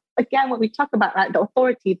the, again, what we talk about, right? The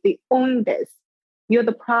authority, they own this. You're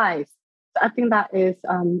the prize. So I think that is,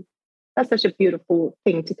 that's such a beautiful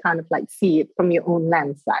thing to kind of like see it from your own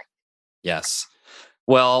lens, right? Yes.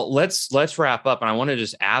 Well, let's wrap up. And I want to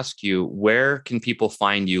just ask you, where can people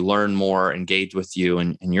find you, learn more, engage with you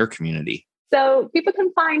and your community? So people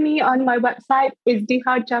can find me on my website,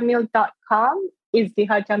 izdiharjamil.com,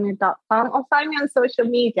 or find me on social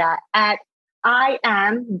media at I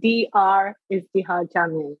am Dr. Izdihar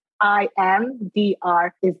Jamil. I am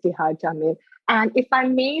Dr. Izdihar Jamil. And if I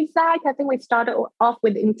may, Zach, I think we started off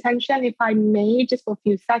with intention. If I may, just for a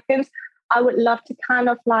few seconds, I would love to kind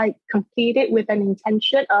of like complete it with an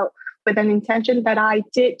intention that I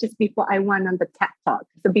did just before I went on the TED Talk.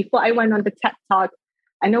 So before I went on the TED Talk,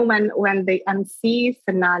 I know when the MC,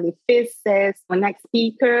 Sonali Fizz says, my next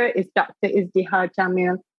speaker is Dr. Izdihar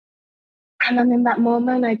Jamil. And then in that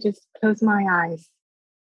moment, I just close my eyes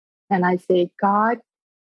and I say, God,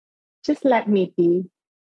 just let me be.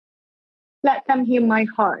 Let them hear my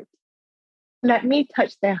heart. Let me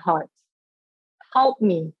touch their hearts. Help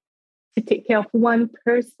me to take care of one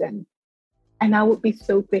person. And I would be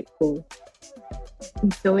so grateful.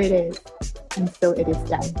 And so it is. And so it is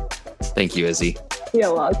done. Thank you, Izzy.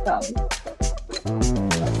 You're welcome.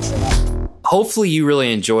 Hopefully you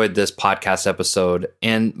really enjoyed this podcast episode.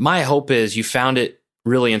 And my hope is you found it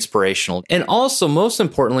really inspirational. And also, most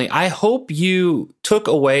importantly, I hope you took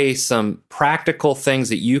away some practical things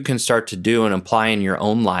that you can start to do and apply in your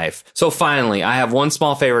own life. So finally, I have one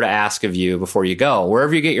small favor to ask of you before you go.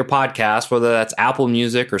 Wherever you get your podcast, whether that's Apple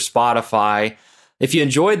Music or Spotify, If you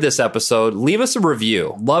enjoyed this episode, leave us a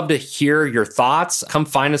review. Love to hear your thoughts. Come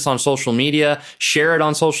find us on social media, share it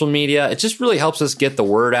on social media. It just really helps us get the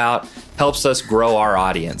word out, helps us grow our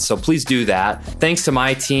audience. So please do that. Thanks to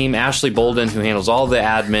my team, Ashley Bolden, who handles all the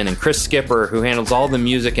admin, and Chris Skipper, who handles all the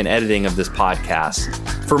music and editing of this podcast.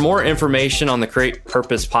 For more information on the Create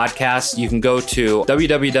Purpose podcast, you can go to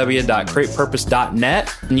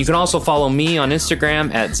www.createpurpose.net. And you can also follow me on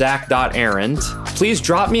Instagram at zach.arend. Please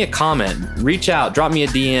drop me a comment, reach out, drop me a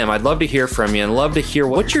DM. I'd love to hear from you and love to hear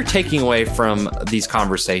what you're taking away from these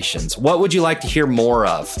conversations. What would you like to hear more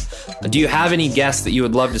of? Do you have any guests that you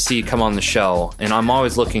would love to see come on the show? And I'm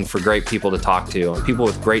always looking for great people to talk to, people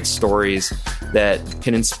with great stories that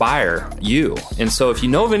can inspire you. And so if you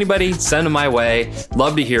know of anybody, send them my way.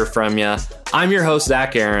 Love to hear from you. I'm your host,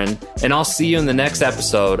 Zach Aaron, and I'll see you in the next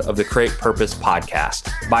episode of the Create Purpose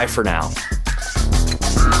podcast. Bye for now.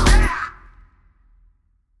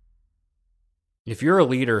 If you're a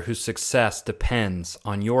leader whose success depends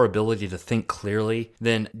on your ability to think clearly,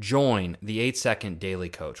 then join the 8-Second Daily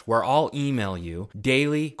Coach, where I'll email you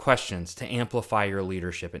daily questions to amplify your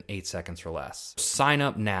leadership in 8 seconds or less. Sign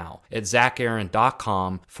up now at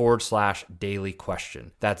zacharend.com/daily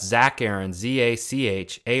question. That's Zacharend,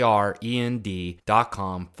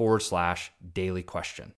 ZACHAREND.com/daily question.